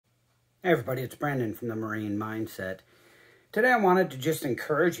Hey everybody, it's Brandon from the Marine Mindset. Today I wanted to just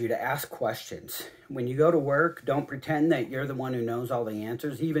encourage you to ask questions. When you go to work, don't pretend that you're the one who knows all the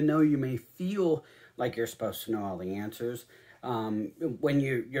answers, even though you may feel like you're supposed to know all the answers. When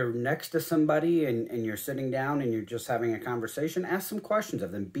you're next to somebody and you're sitting down and you're just having a conversation, ask some questions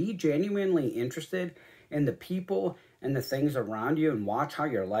of them. Be genuinely interested in the people and the things around you and watch how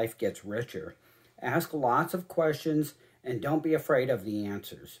your life gets richer. Ask lots of questions and don't be afraid of the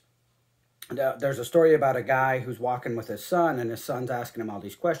answers. There's a story about a guy who's walking with his son, and his son's asking him all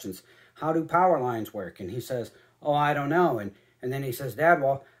these questions. How do power lines work? And he says, oh, I don't know. And then he says, Dad,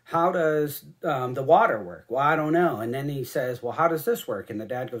 well, how does the water work? Well, I don't know. And then he says, well, how does this work? And the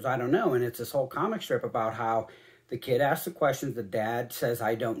dad goes, I don't know. And it's this whole comic strip about how the kid asks the questions, the dad says,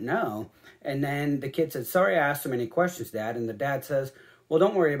 I don't know. And then the kid says, sorry I asked so many questions, Dad. And the dad says, well,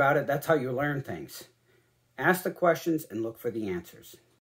 don't worry about it. That's how you learn things. Ask the questions and look for the answers.